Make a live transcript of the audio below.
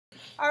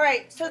All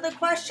right, so the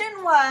question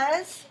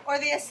was, or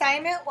the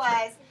assignment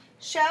was,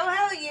 show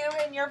how you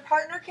and your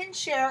partner can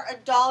share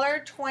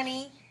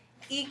 $1.20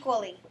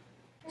 equally.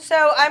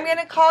 So I'm going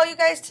to call you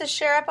guys to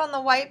share up on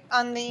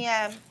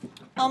the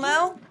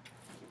Elmo,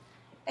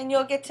 and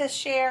you'll get to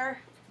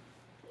share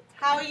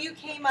how you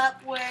came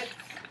up with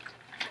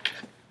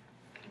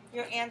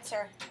your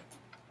answer.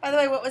 By the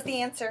way, what was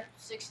the answer?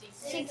 60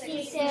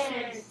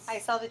 cents. I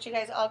saw that you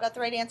guys all got the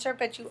right answer,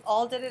 but you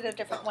all did it a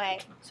different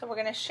way. So we're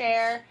going to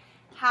share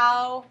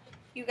how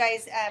you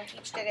guys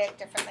each did it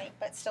differently,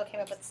 but still came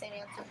up with the same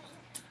answer.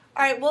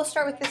 All right, we'll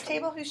start with this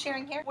table. Who's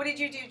sharing here? What did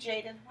you do,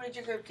 Jaden? What did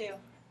your group do?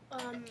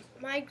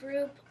 My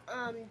group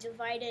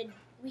divided.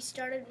 We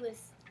started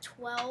with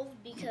 12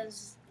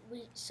 because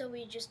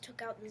we just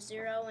took out the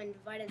 0 and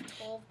divided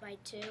 12 by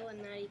 2,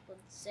 and that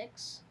equaled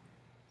 6.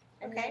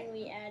 And Okay. then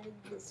we added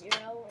the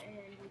 0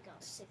 and we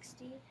got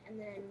 60. And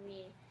then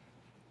we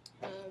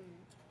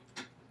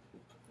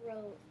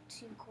wrote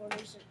 2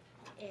 quarters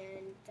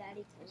and that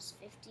equals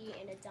 50,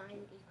 and a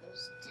dime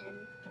equals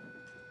 10.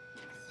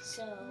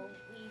 So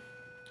we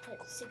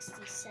put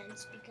 60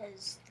 cents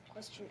because the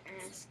question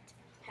asked,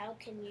 how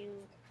can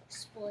you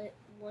split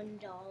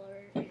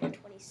 $1.20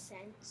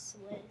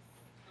 with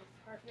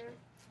a partner?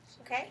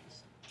 Okay.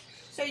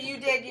 So you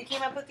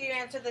came up with your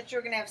answer that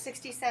you're going to have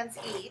 60 cents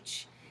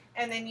each,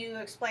 and then you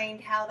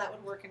explained how that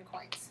would work in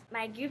coins.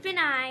 My group and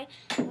I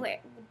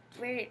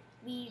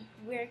we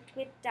worked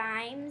with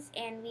dimes,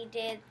 and we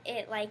did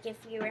it like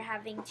if we were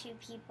having 2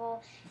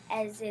 people,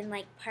 as in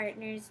like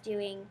partners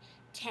doing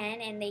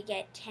 10, and they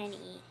get 10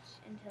 each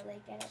until they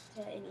get up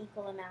to an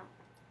equal amount.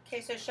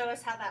 Okay, so show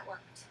us how that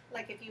worked,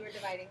 like if you were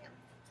dividing them.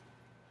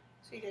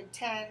 So you did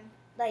 10.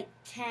 Like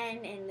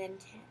 10 and then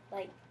 10,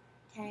 like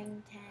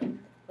 10, 10,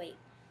 wait,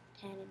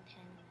 10 and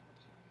 10 and then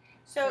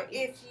 10. So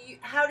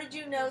how did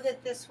you know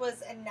that this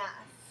was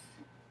enough?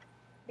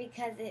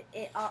 Because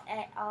it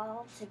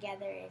all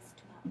together is 12.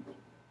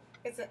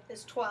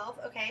 It's 12,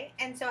 okay.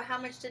 And so how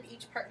much did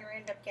each partner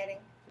end up getting?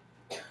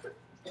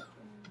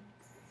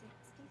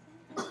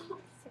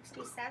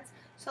 60 cents.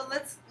 So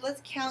let's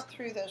count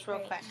through those real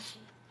quick.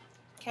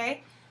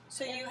 Okay?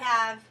 So you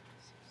have,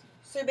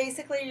 so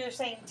basically you're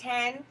saying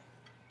 10,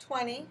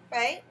 20,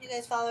 right? You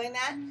guys following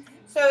that?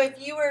 So if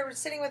you were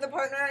sitting with a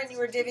partner and you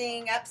were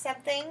divvying up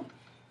something,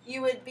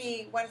 you would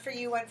be 1 for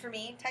you, 1 for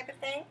me type of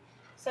thing.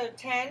 So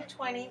 10,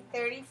 20,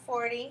 30,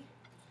 40.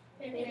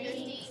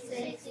 50,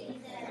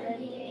 60,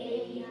 70,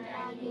 80,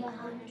 90,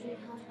 100,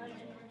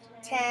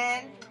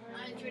 10.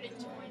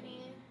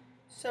 120.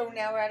 So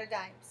now we're out of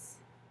dimes.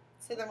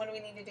 So then what do we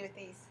need to do with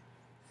these?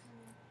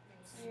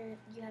 You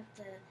have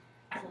to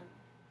add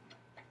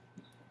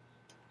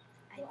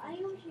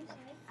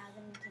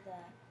them to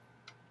the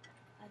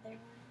other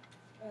one,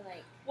 or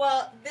like.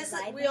 Well,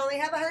 we only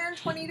have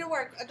 $1.20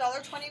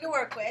 to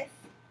work with.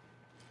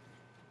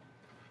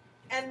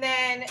 And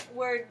then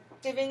we're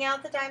divvying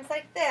out the dimes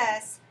like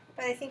this,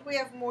 but I think we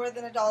have more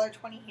than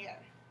 $1.20 here.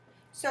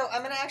 So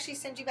I'm going to actually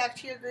send you back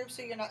to your group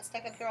so you're not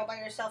stuck up here all by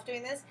yourself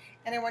doing this,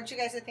 and I want you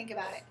guys to think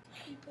about it.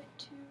 We put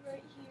 2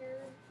 right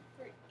here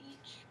for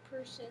each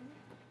person,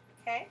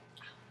 Okay?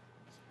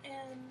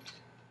 and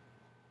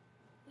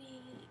we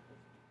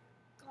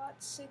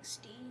got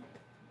 60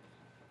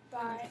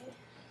 by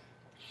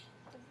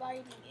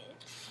dividing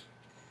it.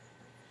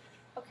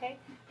 Okay.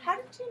 How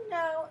did you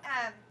know,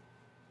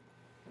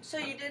 so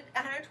you did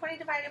 120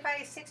 divided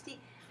by 60.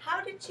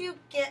 How did you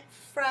get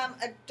from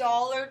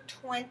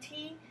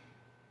 $1.20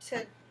 to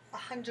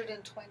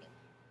 120?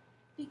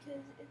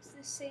 Because it's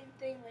the same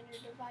thing when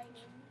you're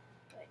dividing.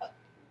 But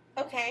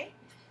Okay.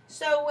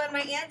 So when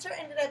my answer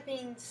ended up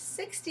being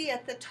 60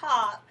 at the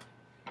top,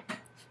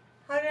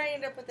 how did I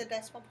end up with a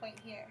decimal point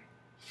here?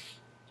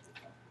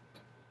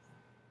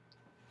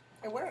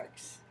 It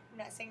works. I'm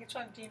not saying it's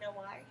wrong. Do you know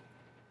why?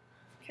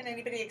 Can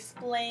anybody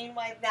explain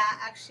why that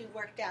actually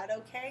worked out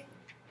okay?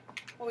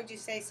 What would you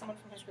say, someone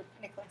from his group?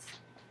 Nicholas.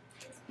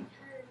 It's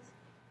because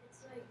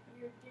it's like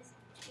you're just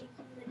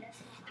taking the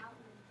decimal out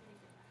and putting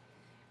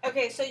it back.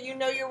 Okay, so you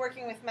know you're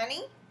working with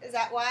money? Is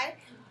that why?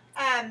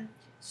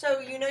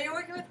 So you know you're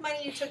working with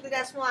money, you took the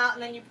decimal out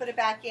and then you put it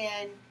back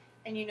in,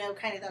 and you know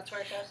kind of that's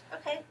where it goes.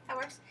 Okay, that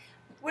works.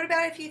 What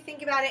about if you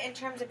think about it in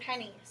terms of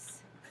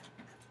pennies?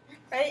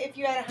 Right? If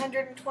you had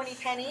 120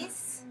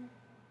 pennies,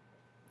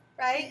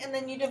 right? And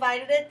then you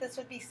divided it, this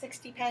would be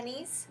 60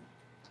 pennies,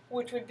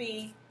 which would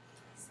be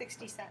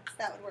 60 cents.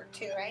 That would work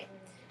too, right?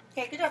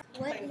 Okay, good job.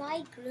 What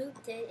my group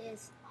did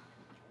is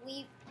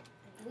we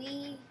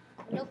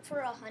looked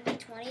for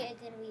 120 and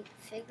then we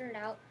figured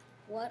out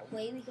what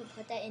way we could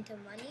put that into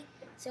money.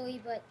 So we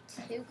put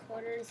 2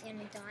 quarters and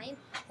a dime,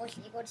 which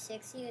equaled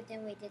 60, and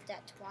then we did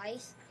that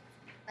twice.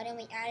 And then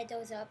we added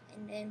those up,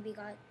 and then we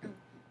got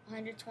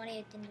 120,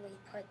 and then we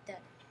put the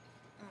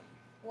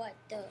what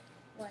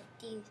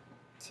these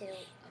 2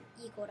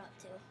 equaled up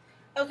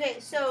to. Okay,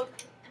 so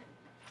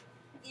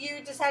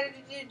you decided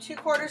to do 2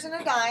 quarters and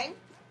a dime,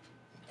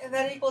 and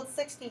that equaled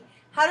 60.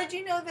 How did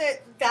you know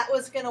that that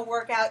was going to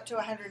work out to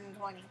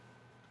 120?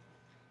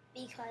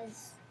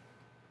 Because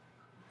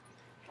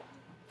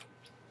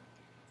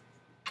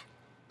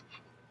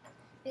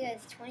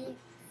Because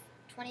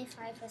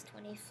 25 plus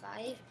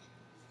 25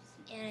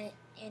 and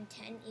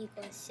 10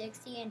 equals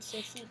 60, and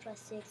 60 plus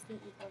 60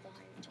 equals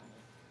 120.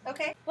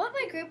 Okay. What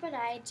my group and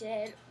I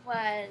did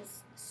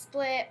was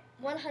split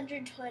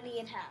 120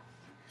 in half.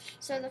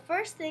 So the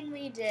first thing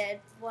we did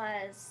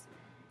was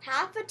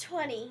half of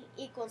 20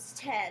 equals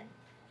 10.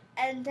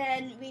 And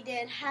then we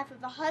did half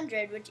of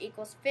 100, which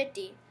equals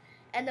 50.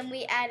 And then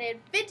we added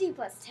 50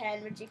 plus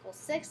 10, which equals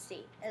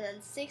 60. And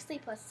then 60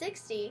 plus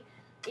 60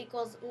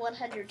 equals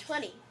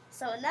 120.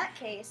 So in that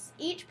case,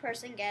 each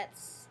person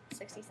gets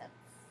 60 cents.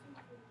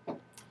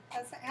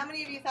 How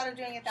many of you thought of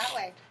doing it that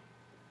way?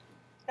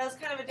 That was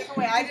kind of a different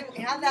way. I didn't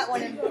have that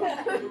one in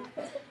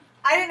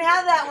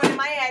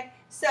my head.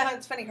 So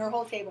it's funny, her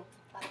whole table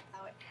thought it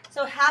that way.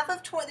 So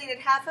they did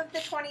half of the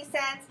 20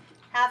 cents,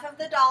 half of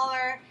the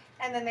dollar,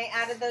 and then they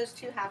added those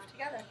two halves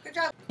together. Good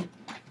job.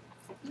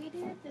 We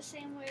did it the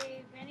same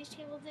way Randy's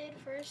table did.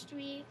 First,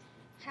 we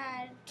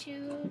had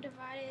 2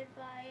 divided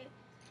by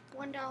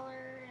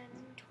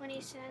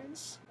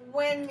 $1.20.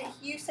 When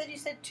you said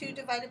 2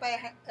 divided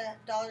by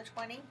 $1.20,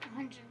 120.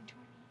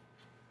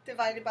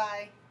 divided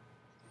by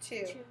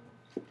 2. 2.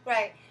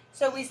 Right.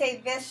 So we say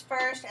this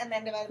first and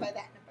then divided by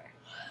that number.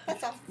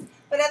 That's all.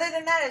 But other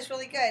than that, it's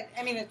really good.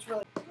 I mean, it's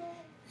really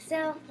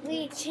So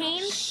we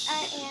changed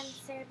our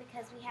answer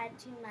because we had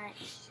too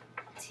much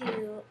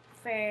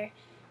for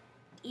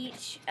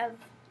each of,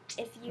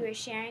 if you were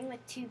sharing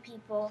with 2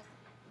 people,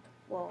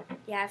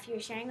 if you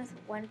were sharing with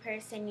one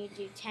person, you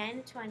do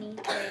 10, 20,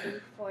 30,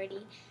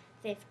 40,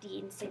 50,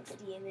 and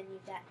 60, and then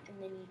you'd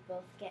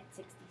both get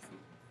 60 cents.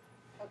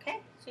 okay.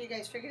 So you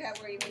guys figured out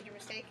where you made your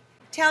mistake.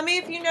 Tell me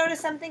if you notice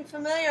something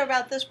familiar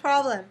about this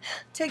problem.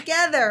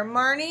 Together,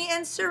 Marnie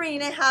and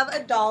Serena have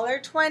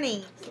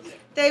 $1.20.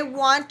 They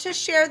want to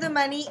share the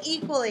money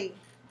equally.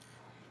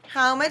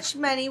 How much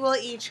money will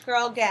each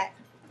girl get?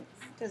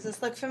 Does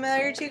this look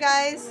familiar to you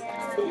guys?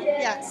 Yeah.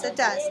 Yes, it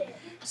does.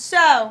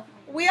 So,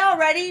 we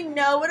already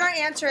know what our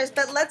answer is,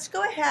 but let's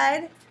go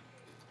ahead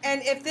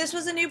and if this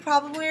was a new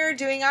problem we were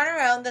doing on our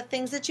own, the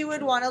things that you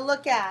would want to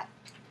look at.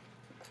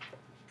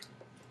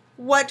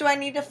 What do I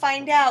need to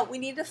find out? We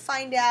need to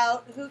find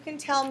out, who can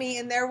tell me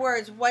in their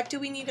words, what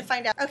do we need to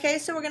find out? Okay,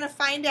 so we're going to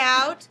find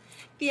out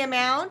the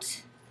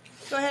amount.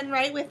 Go ahead and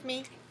write with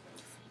me.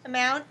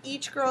 Amount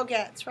each girl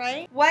gets,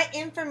 right? What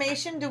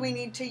information do we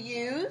need to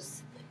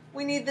use?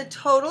 We need the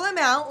total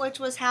amount, which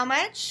was how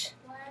much?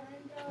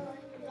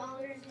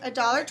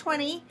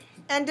 $1.20.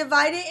 And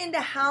divide it into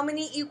how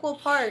many equal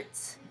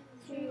parts?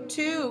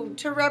 2.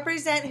 To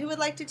represent, who would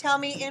like to tell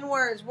me in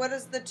words, what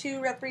does the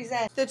 2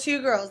 represent? The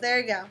 2 girls, there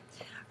you go.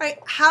 All right,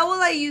 how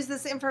will I use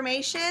this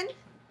information?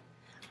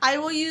 I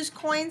will use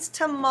coins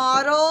to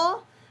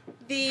model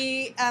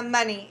the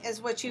money,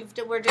 is what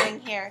we're doing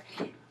here.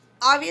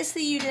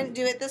 Obviously, you didn't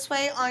do it this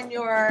way on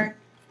your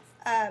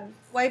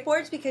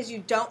whiteboards because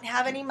you don't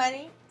have any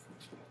money.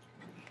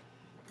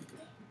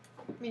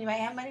 I mean, you might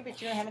have money,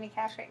 but you don't have any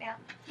cash right now.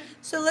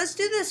 So let's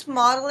do this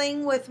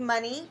modeling with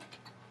money.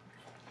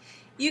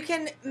 You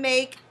can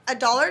make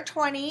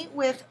 $1.20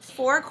 with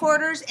 4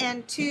 quarters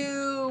and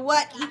 2,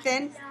 what,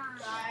 Ethan?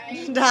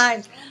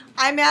 Dimes.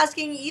 I'm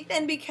asking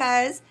Ethan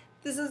because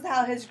this is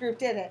how his group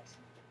did it.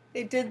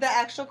 They did the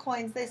actual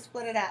coins, they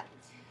split it up.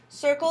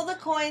 Circle the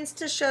coins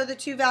to show the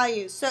 2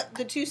 values, so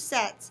the 2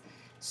 sets.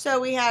 So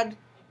we had,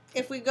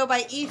 if we go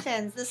by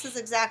Ethan's, this is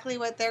exactly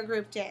what their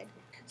group did.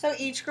 So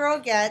each girl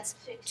gets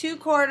 2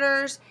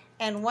 quarters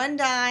and 1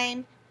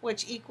 dime,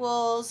 which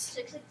equals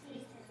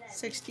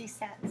 60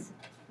 cents.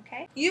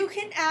 Okay? You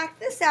can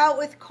act this out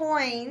with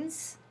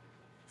coins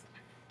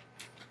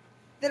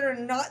that are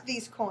not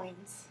these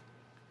coins.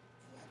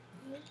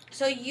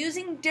 So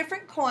using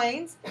different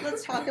coins,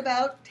 let's talk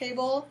about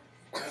table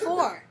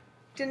 4.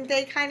 Didn't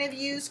they kind of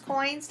use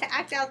coins to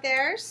act out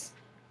theirs?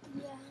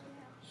 Yeah.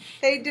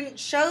 They didn't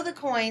show the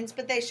coins,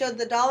 but they showed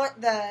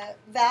the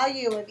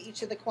value of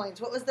each of the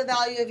coins. What was the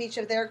value of each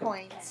of their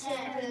coins?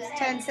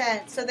 10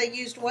 cents. So they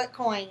used what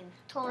coin?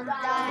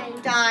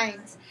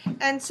 Dimes.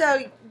 And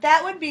so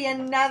that would be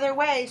another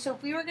way. So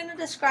if we were going to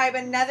describe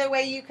another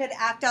way you could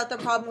act out the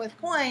problem with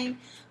coin,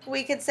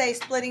 we could say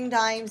splitting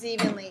dimes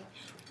evenly.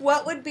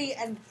 What would be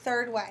a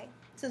third way?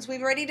 Since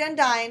we've already done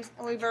dimes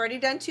and we've already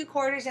done 2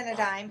 quarters and a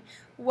dime,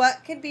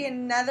 what could be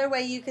another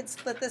way you could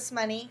split this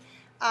money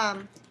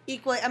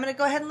equally? I'm going to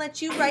go ahead and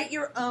let you write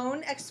your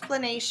own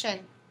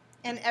explanation.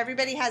 And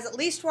everybody has at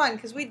least one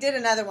because we did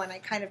another one. I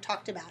kind of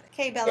talked about it.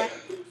 Okay, Bella.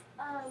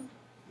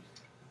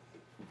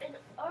 In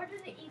order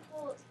to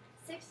equal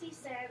 60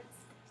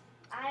 cents,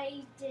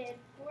 I did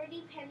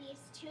 40 pennies,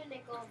 2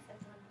 nickels, and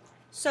 1 dime.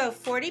 So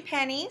 40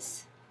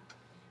 pennies,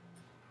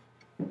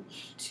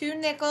 2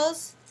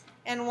 nickels,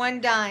 and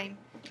 1 dime.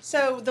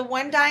 So the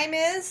 1 dime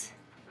is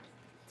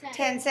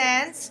 10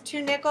 cents.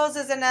 2 nickels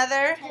is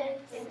another.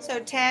 So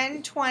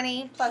 10,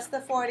 20 plus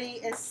the 40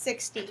 is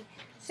 60.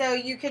 So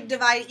you could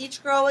divide,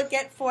 each girl would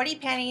get 40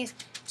 pennies,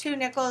 2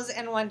 nickels,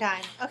 and 1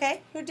 dime.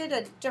 Okay? Who did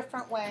a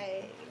different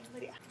way?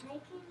 Lydia. I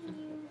can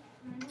use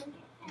 100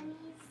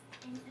 pennies,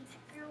 and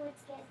each girl would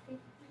get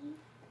 50,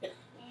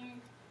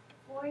 and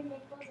 40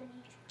 nickels and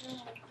each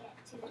girl would get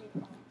 2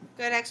 nickels.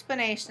 Good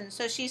explanation.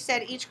 So she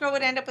said each girl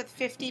would end up with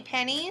 50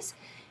 pennies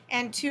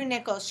and 2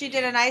 nickels. She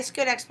did a nice,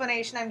 good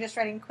explanation. I'm just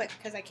writing quick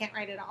because I can't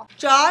write it all.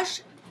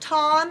 Josh,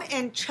 Tom,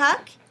 and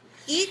Chuck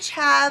each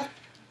have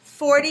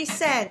 40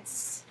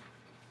 cents.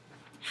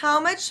 How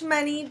much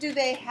money do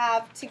they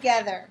have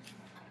together?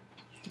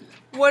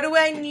 What do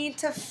I need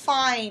to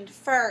find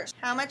first?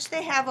 How much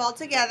they have all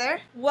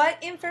together? What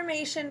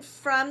information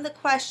from the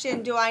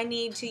question do I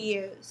need to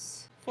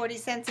use? 40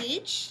 cents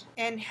each.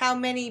 And how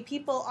many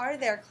people are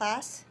there,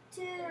 class?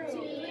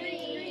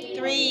 2.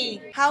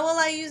 3. How will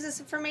I use this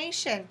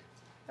information?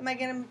 Am I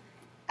going to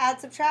add,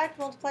 subtract,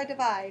 multiply,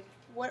 divide?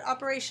 What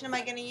operation am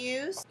I going to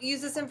use? Use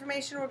this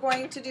information, we're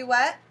going to do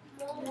what?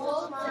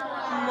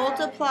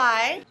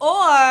 Multiply.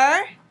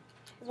 Or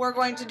we're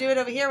going to do it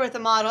over here with a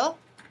model.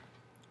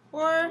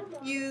 Or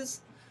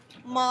use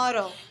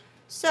model.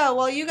 So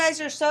while you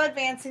guys are so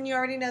advanced and you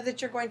already know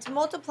that you're going to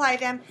multiply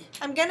them,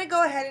 I'm going to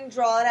go ahead and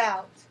draw it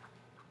out.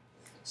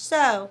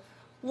 So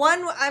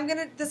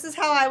this is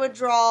how I would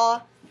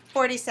draw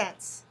 40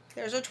 cents.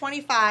 There's a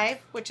 25,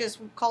 which is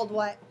called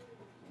what?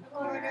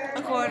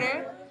 A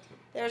quarter.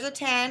 There's a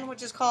 10,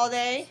 which is called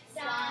a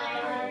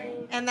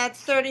dime. And that's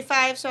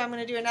 35, so I'm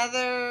going to do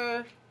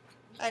another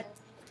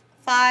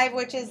 5,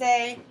 which is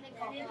a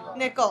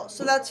nickel.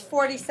 So that's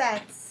 40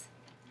 cents.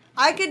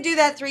 I could do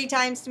that 3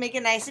 times to make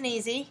it nice and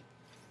easy.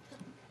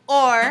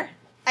 Or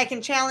I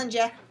can challenge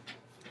you.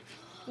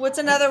 What's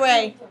another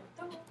way?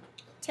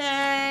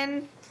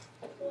 10,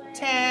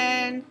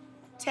 10,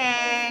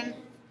 10,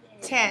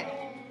 10.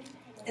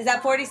 Is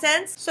that 40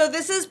 cents? So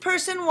this is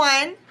person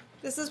 1,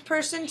 this is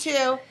person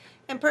 2,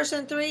 and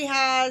person 3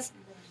 has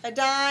a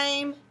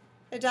dime,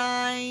 a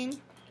dime,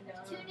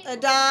 a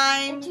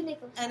dime,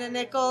 and a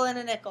nickel and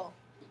a nickel.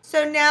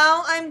 So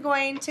now I'm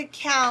going to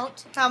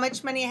count how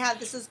much money I have.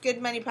 This is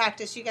good money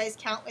practice. You guys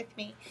count with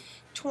me.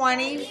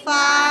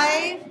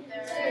 25,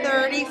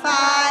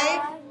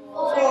 35,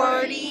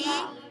 40,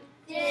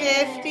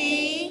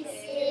 50,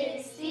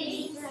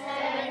 60,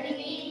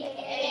 70,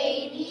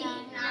 80,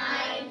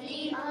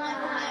 90,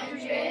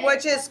 100.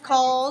 which is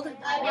called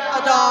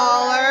a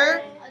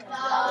dollar.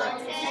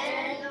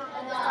 $1.10,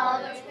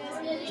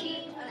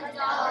 $1.50,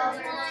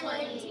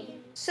 $1.20.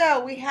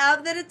 So we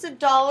have that it's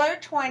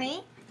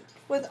 $1.20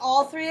 with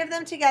all 3 of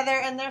them together,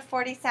 and they're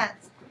 40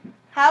 cents.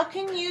 How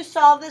can you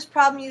solve this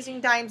problem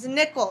using dimes and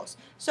nickels?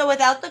 So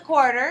without the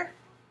quarter,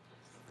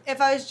 if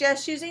I was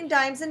just using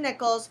dimes and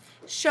nickels,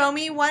 show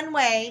me one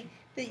way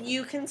that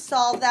you can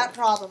solve that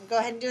problem. Go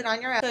ahead and do it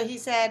on your own. So he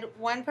said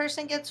one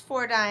person gets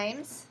 4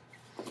 dimes,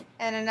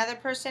 and another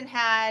person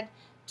had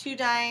 2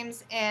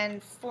 dimes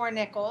and 4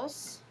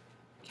 nickels.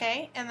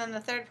 Okay, and then the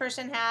third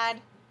person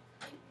had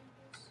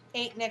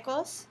 8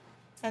 nickels,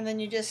 and then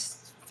you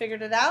just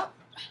figured it out.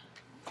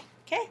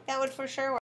 Okay, that would for sure work.